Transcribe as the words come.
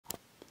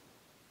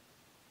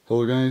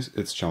Hello guys,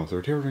 it's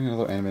Chum3rd here doing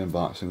another anime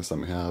unboxing. This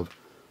time we have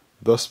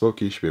The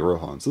Kishibe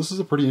Rohan. So this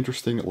is a pretty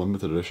interesting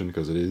limited edition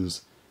because it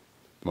is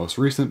most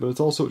recent, but it's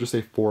also just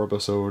a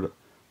 4-episode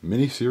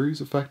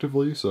mini-series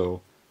effectively, so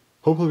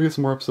hopefully we get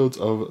some more episodes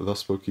of The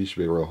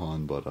Kishibe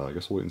Rohan, but I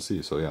guess we'll wait and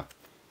see. So yeah,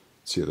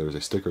 see there's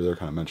a sticker there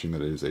kind of mentioning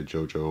that it is a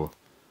JoJo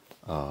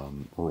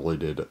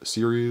related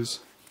series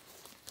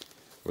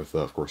with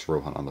of course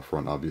Rohan on the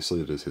front.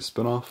 Obviously it is his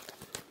spin-off.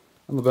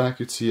 On the back,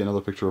 you'd see another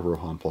picture of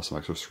Rohan plus some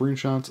extra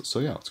screenshots. So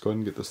yeah, let's go ahead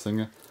and get this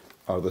thing out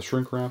of the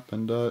shrink wrap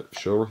and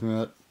show everything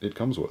that it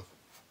comes with.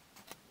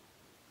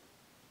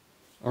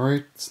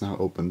 Alright, it's now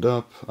opened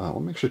up. Let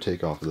me actually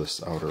take off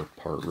this outer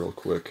part real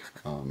quick.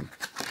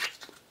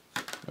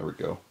 There we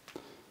go.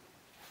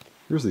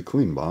 Here's the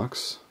clean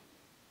box.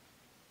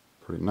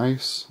 Pretty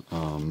nice.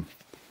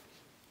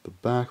 The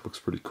back looks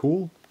pretty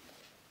cool.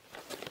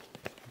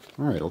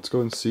 Alright, let's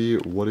go and see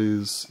what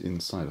is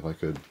inside, if I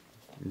could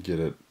get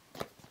it.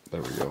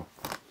 There we go.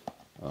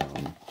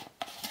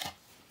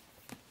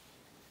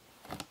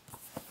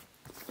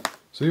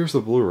 So here's the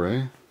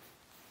Blu-ray.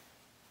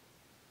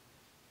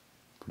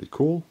 Pretty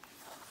cool.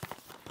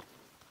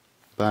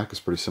 Back is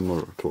pretty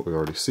similar to what we've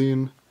already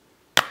seen.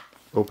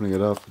 Opening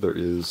it up, there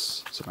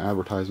is some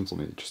advertisements.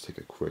 Let me just take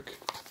a quick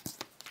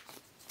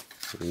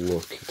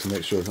look to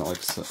make sure it's not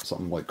like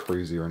something like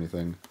crazy or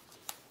anything.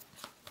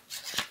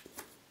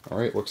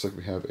 Alright, looks like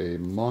we have a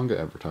manga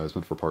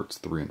advertisement for parts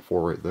 3 and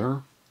 4 right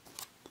there.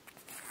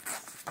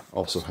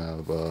 Also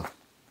have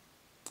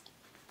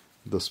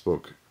this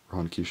book,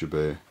 Rohan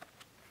Kishibe,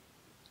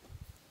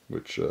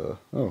 which,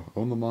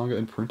 own the manga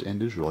in print and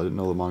digital. I didn't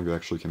know the manga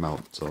actually came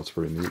out, so that's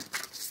pretty neat.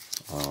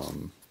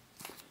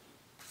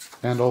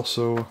 And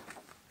also,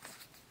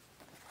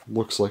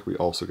 looks like we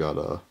also got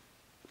a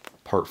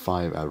part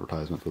 5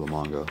 advertisement for the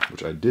manga,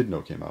 which I did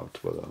know came out,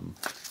 but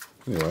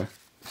anyway.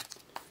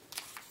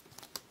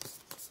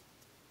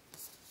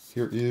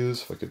 Here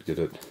is, if I could get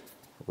it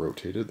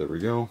rotated, there we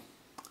go.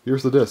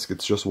 Here's the disc,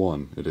 it's just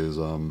one. It is,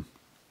 the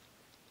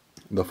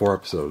 4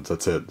 episodes,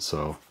 that's it,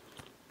 so.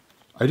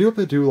 I do hope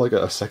they do, like,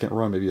 a second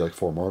run, maybe, like,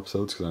 4 more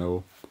episodes, because I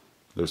know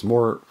there's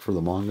more for the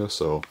manga,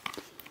 so.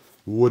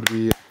 Would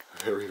be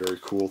very, very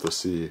cool to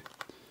see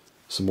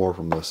some more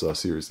from this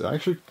series. I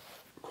actually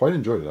quite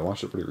enjoyed it. I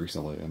watched it pretty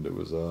recently, and it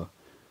was, a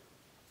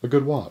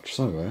good watch.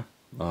 So anyway,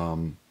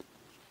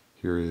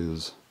 here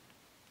is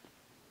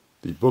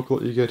the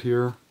booklet you get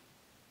here.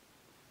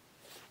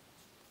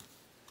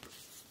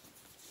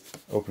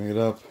 Opening it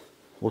up,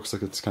 looks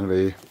like it's kind of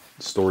a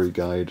story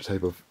guide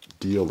type of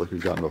deal like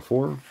we've gotten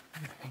before.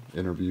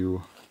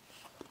 Interview,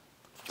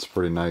 it's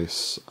pretty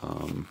nice.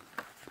 Some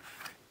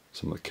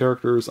of the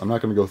characters, I'm not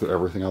going to go through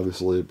everything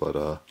obviously,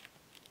 but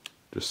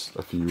just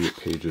a few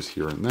pages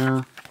here and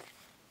there.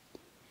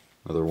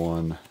 Another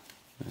one,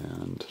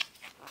 and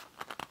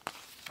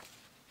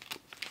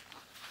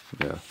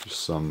yeah, just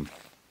some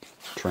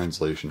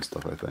translation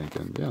stuff I think,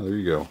 and yeah, there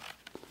you go.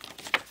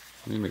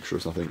 Let me make sure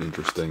it's nothing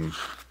interesting.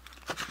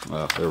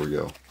 There we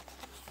go.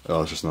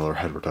 Oh, it's just another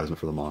advertisement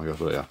for the manga,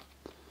 but yeah.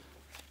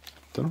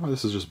 Don't know why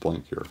this is just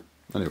blank here.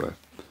 Anyway,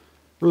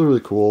 really, really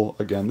cool.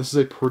 Again, this is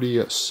a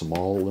pretty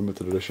small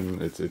limited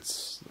edition.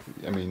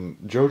 I mean,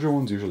 JoJo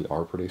ones usually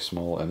are pretty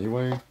small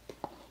anyway,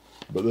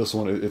 but this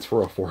one, it's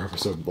for a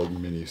 4-episode, like,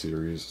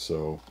 mini-series,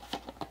 so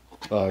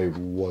I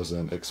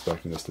wasn't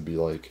expecting this to be,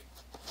 like,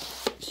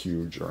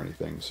 huge or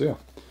anything. So yeah,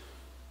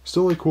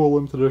 still a cool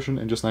limited edition,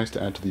 and just nice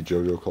to add to the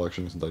JoJo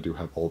collection, since I do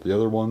have all the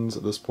other ones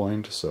at this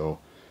point, so.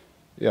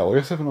 Yeah, well, I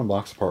guess I haven't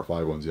unboxed the part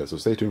 5 ones yet, so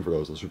stay tuned for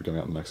those. Those should be coming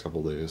out in the next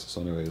couple of days.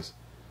 So anyways,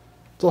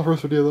 that's all for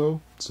this video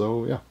though.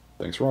 So yeah,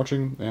 thanks for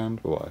watching,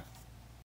 and bye-bye.